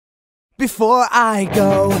Before I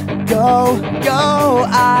go,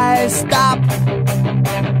 I stop.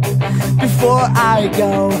 Before I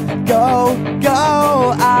go,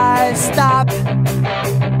 I stop.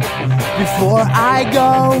 Before I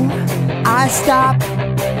go, I stop.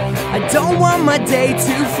 I don't want my day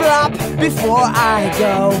to flop. Before I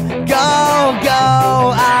go,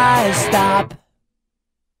 I stop.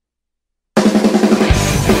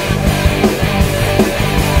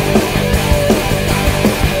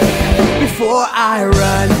 Before I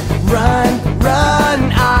run,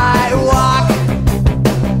 I walk.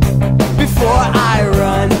 Before I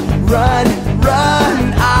run, I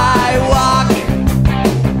walk.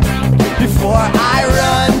 Before I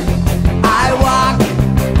run, I walk.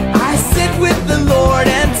 I sit with the Lord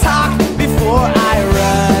and talk. Before I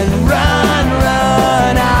run,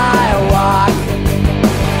 I walk.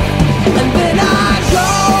 And then I go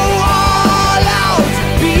all out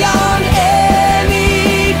beyond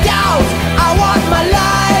any doubt. I want my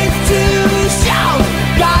life to shout,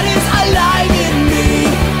 God is alive in me.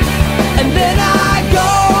 And then I go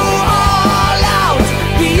all out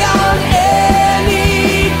beyond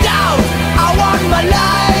any doubt. I want my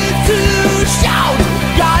life to shout,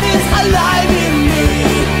 God is alive in me.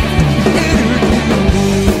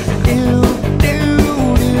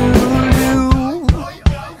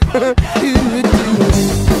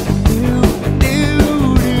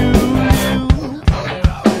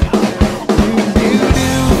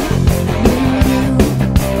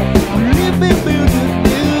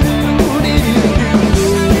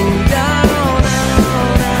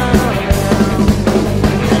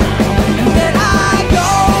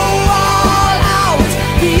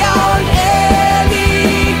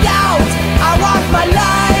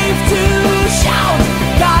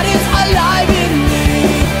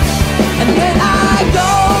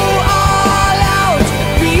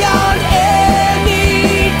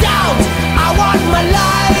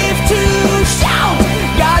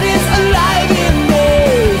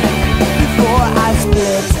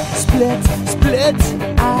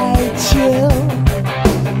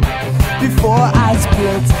 Before I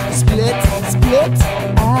split, I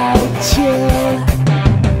chill.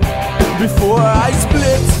 Before I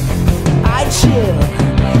split, I chill.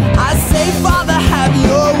 I say, Father, have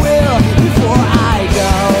your way.